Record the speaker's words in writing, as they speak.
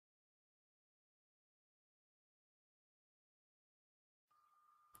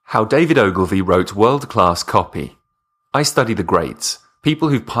How David Ogilvy wrote world-class copy. I study the greats. People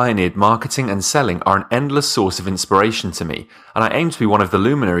who've pioneered marketing and selling are an endless source of inspiration to me, and I aim to be one of the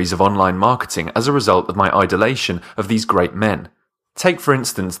luminaries of online marketing as a result of my idolation of these great men. Take, for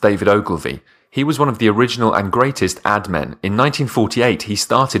instance, David Ogilvy. He was one of the original and greatest ad men. In 1948, he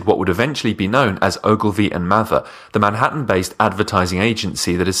started what would eventually be known as Ogilvy and Mather, the Manhattan-based advertising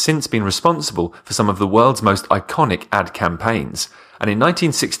agency that has since been responsible for some of the world's most iconic ad campaigns. And in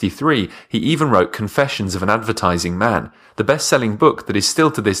 1963, he even wrote Confessions of an Advertising Man, the best-selling book that is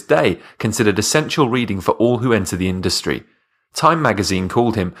still to this day considered essential reading for all who enter the industry. Time magazine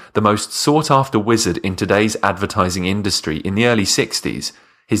called him the most sought-after wizard in today's advertising industry in the early 60s.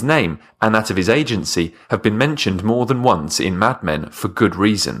 His name, and that of his agency, have been mentioned more than once in Mad Men for good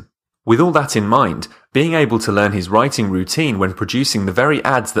reason. With all that in mind, being able to learn his writing routine when producing the very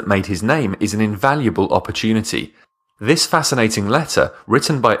ads that made his name is an invaluable opportunity. This fascinating letter,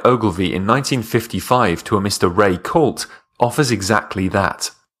 written by Ogilvy in 1955 to a Mr. Ray Colt, offers exactly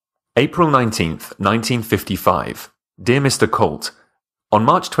that. April 19th, 1955. Dear Mr. Colt, on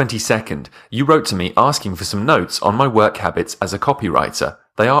March 22nd, you wrote to me asking for some notes on my work habits as a copywriter.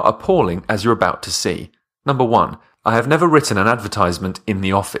 They are appalling, as you're about to see. Number 1. I have never written an advertisement in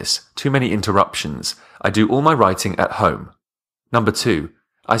the office. Too many interruptions. I do all my writing at home. Number 2.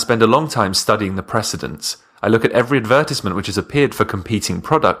 I spend a long time studying the precedents. I look at every advertisement which has appeared for competing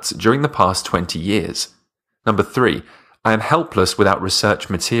products during the past 20 years. Number 3. I am helpless without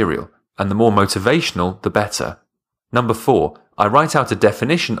research material, and the more motivational, the better. Number 4. I write out a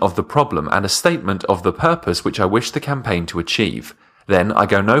definition of the problem and a statement of the purpose which I wish the campaign to achieve. Then I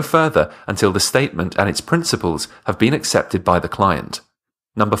go no further until the statement and its principles have been accepted by the client.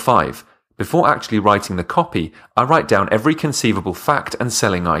 Number 5. Before actually writing the copy, I write down every conceivable fact and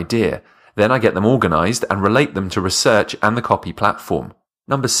selling idea. Then I get them organized and relate them to research and the copy platform.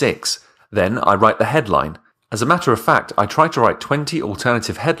 Number 6. Then I write the headline. As a matter of fact, I try to write 20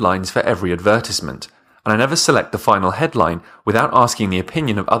 alternative headlines for every advertisement, and I never select the final headline without asking the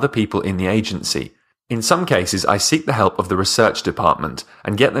opinion of other people in the agency. In some cases, I seek the help of the research department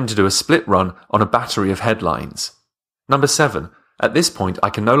and get them to do a split run on a battery of headlines. Number 7. At this point, I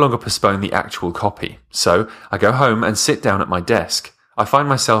can no longer postpone the actual copy, so I go home and sit down at my desk. I find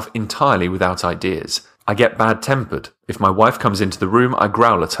myself entirely without ideas. I get bad-tempered. If my wife comes into the room, I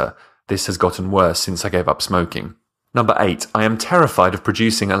growl at her. This has gotten worse since I gave up smoking. Number 8. I am terrified of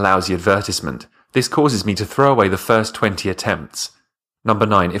producing a lousy advertisement. This causes me to throw away the first 20 attempts. Number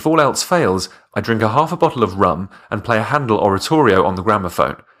 9. If all else fails, I drink a half a bottle of rum and play a Handel oratorio on the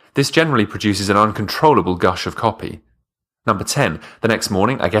gramophone. This generally produces an uncontrollable gush of copy. Number 10. The next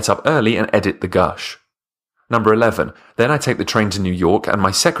morning, I get up early and edit the gush. Number 11. Then I take the train to New York and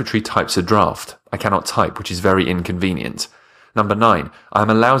my secretary types a draft. I cannot type, which is very inconvenient. Number 9. I am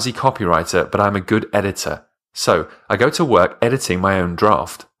a lousy copywriter, but I am a good editor. So, I go to work editing my own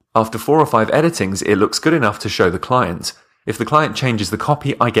draft. After 4 or 5 editings, it looks good enough to show the client. If the client changes the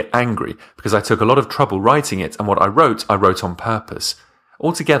copy, I get angry because I took a lot of trouble writing it and what I wrote on purpose.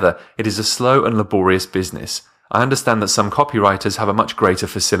 Altogether, it is a slow and laborious business. I understand that some copywriters have a much greater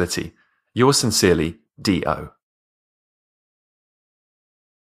facility. Yours sincerely, D.O.